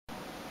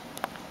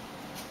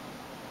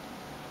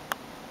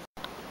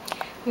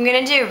I'm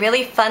going to do a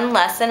really fun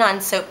lesson on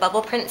soap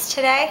bubble prints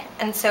today.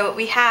 And so what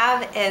we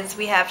have is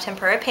we have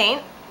tempera paint,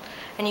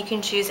 and you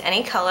can choose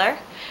any color.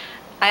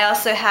 I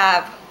also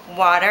have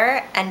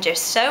water and dish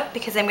soap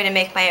because I'm going to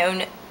make my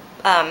own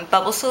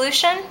bubble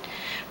solution.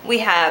 We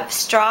have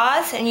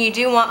straws, and you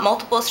do want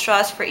multiple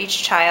straws for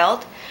each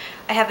child.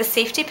 I have a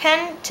safety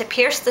pin to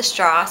pierce the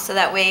straw so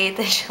that way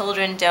the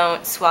children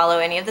don't swallow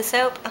any of the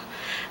soap.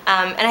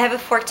 And I have a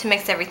fork to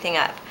mix everything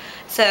up.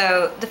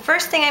 So the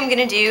first thing I'm going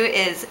to do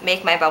is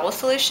make my bubble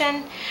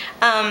solution.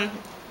 And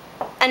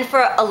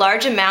for a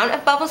large amount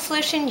of bubble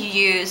solution, you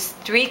use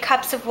 3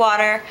 cups of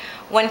water,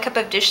 1 cup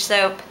of dish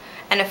soap,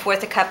 and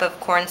 1/4 cup of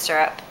corn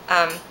syrup.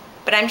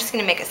 But I'm just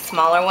going to make a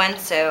smaller one,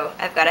 so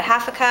I've got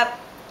 1/2 cup.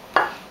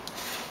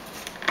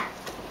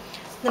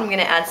 Then I'm going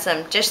to add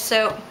some dish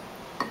soap.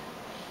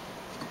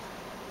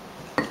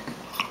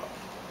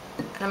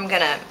 And I'm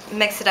going to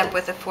mix it up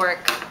with a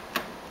fork.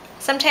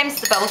 Sometimes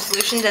the bubble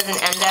solution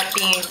doesn't end up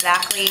being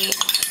exactly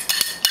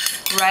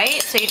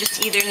right, so you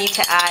just either need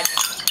to add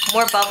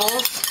more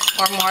bubbles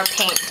or more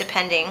paint,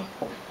 depending.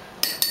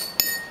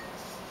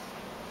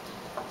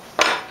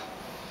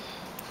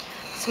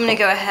 So I'm going to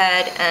go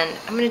ahead and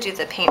I'm going to do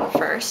the paint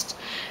first.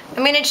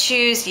 I'm going to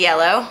choose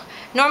yellow.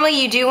 Normally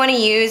you do want to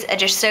use a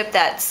dish soap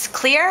that's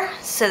clear,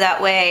 so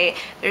that way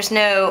there's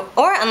no,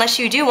 or unless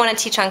you do want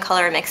to teach on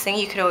color mixing,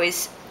 you could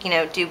always,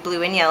 do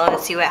blue and yellow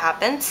and see what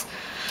happens.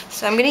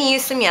 So I'm going to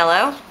use some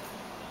yellow,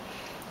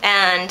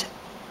 and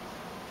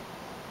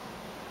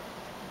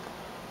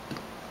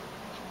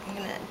I'm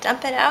going to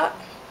dump it out.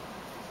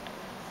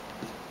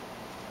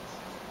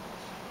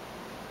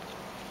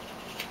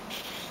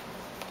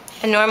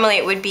 And normally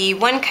it would be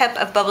 1 cup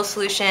of bubble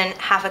solution,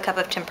 1/2 cup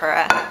of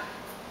tempera,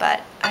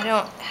 but I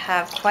don't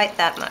have quite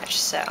that much,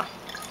 so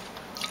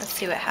let's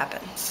see what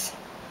happens.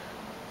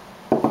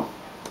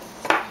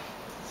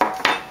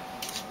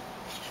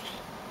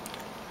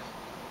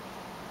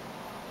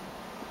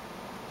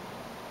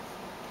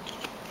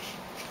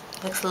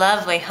 Looks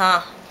lovely,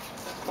 huh?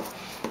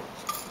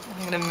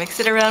 I'm gonna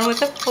mix it around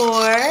with a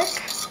fork.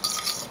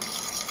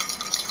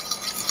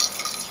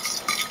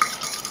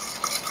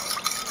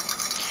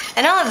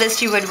 And all of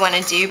this you would want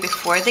to do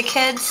before the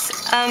kids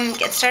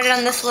get started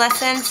on this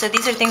lesson. So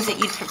these are things that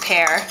you'd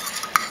prepare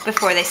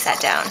before they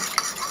sat down.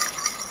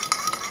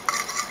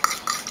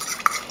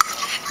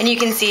 And you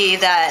can see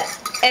that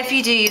if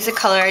you do use a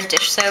colored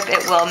dish soap,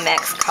 it will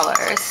mix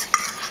colors.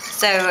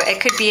 So it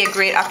could be a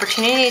great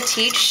opportunity to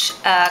teach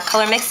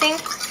color mixing.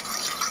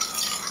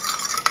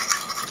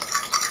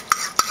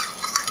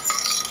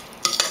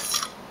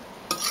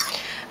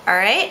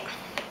 Alright.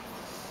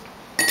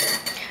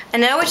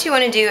 And now what you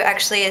want to do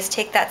actually is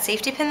take that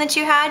safety pin that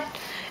you had,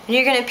 and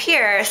you're going to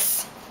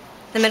pierce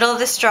the middle of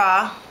the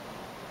straw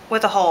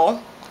with a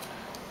hole,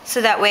 so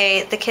that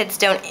way the kids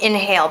don't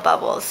inhale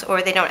bubbles,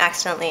 or they don't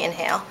accidentally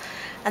inhale.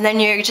 And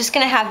then you're just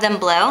going to have them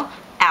blow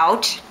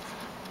out.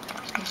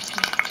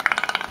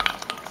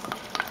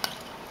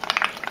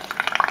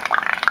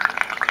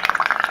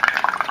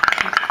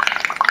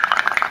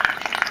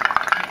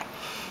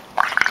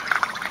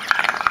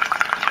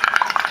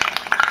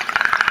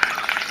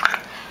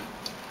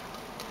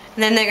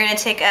 And then they're going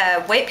to take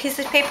a white piece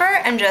of paper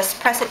and just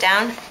press it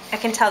down. I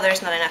can tell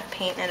there's not enough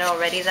paint in it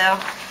already though,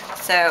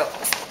 so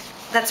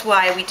that's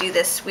why we do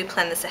this. We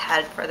plan this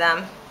ahead for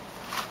them,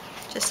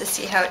 just to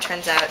see how it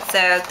turns out. So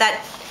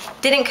that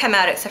didn't come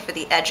out except for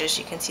the edges.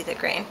 You can see the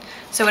grain.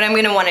 So what I'm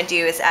going to want to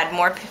do is add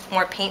more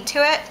paint to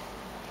it.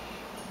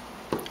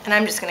 And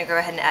I'm just going to go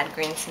ahead and add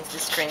green since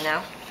it's green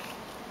now.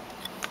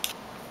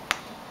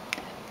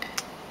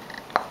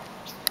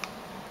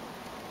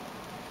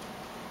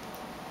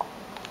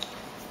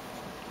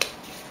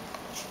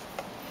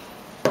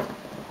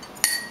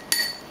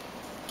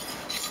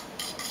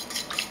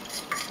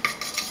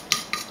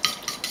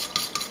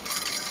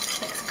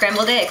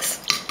 Scrambled eggs.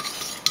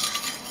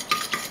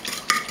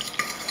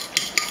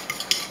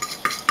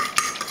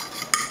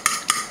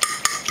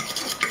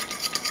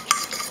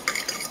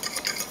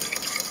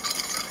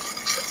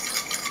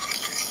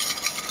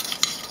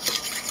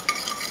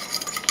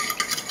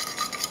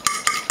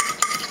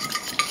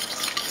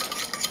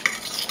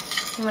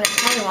 And what I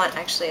kind of want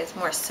actually is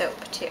more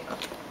soap too.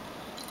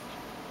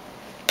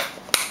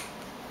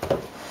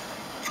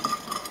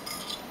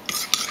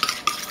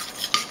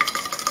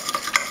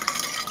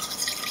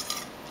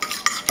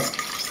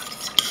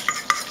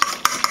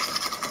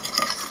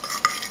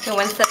 So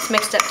once that's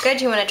mixed up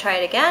good, you want to try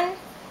it again.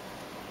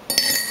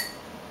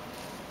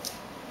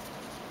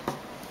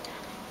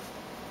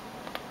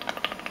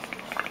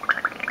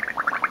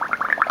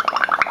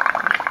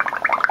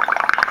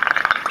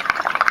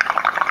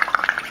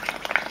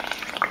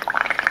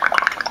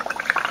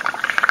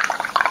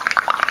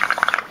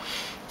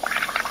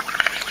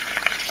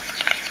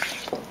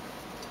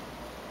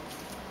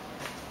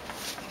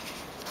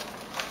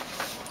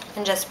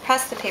 And just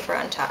press the paper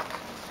on top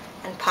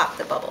and pop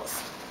the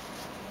bubbles.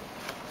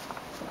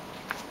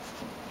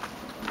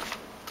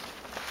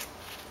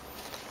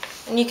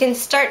 And you can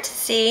start to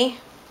see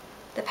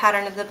the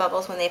pattern of the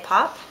bubbles when they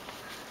pop.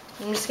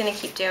 I'm just going to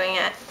keep doing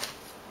it.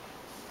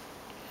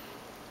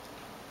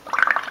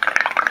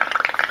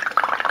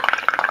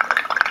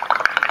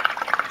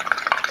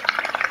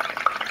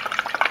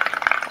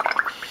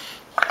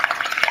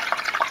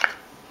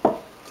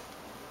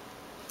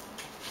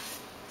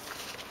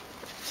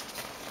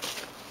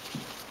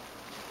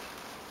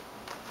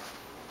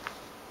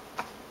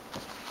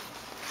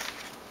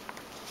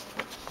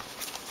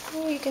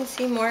 can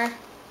see more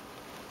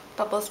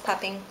bubbles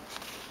popping.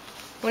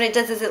 What it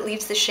does is it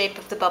leaves the shape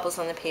of the bubbles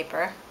on the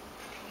paper.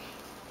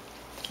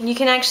 And you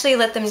can actually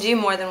let them do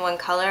more than one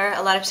color.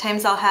 A lot of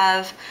times I'll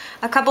have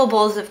a couple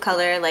bowls of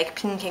color like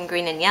pink and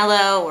green and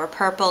yellow, or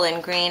purple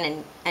and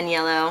green and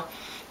yellow.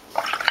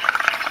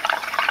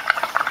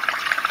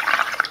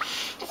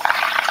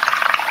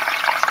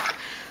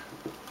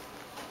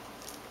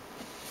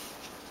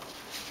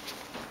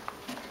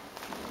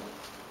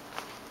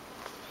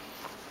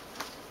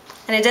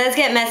 And it does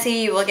get messy,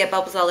 you will get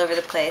bubbles all over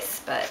the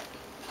place, but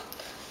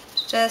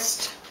it's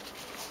just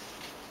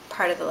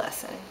part of the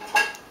lesson.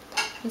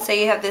 And so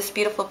you have this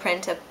beautiful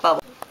print of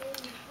bubbles.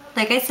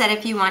 Like I said,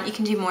 if you want, you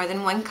can do more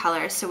than one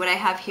color. So what I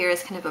have here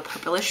is kind of a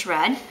purplish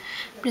red.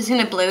 I'm just going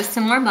to blow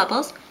some more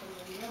bubbles.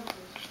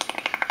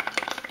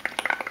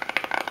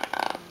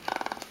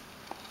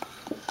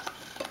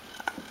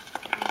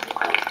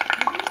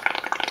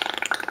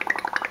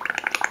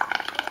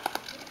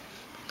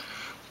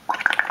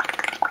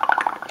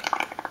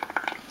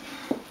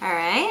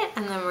 Alright,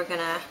 and then we're going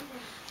to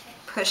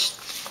push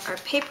our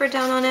paper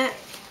down on it.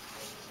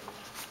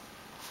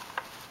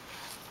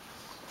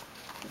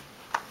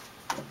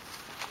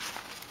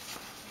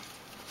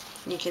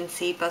 You can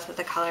see both of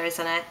the colors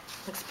in it.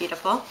 Looks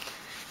beautiful.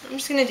 I'm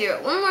just going to do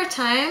it one more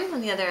time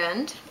on the other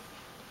end.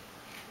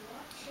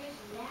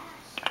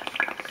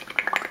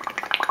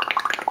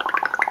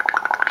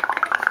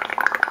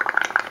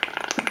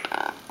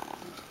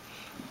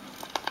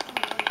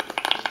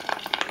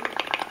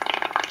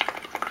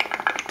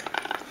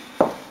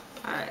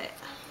 Alright.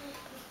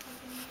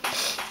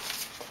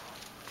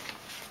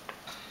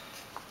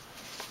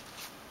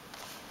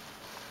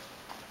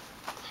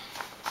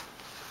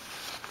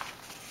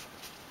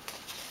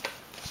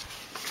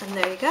 And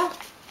there you go.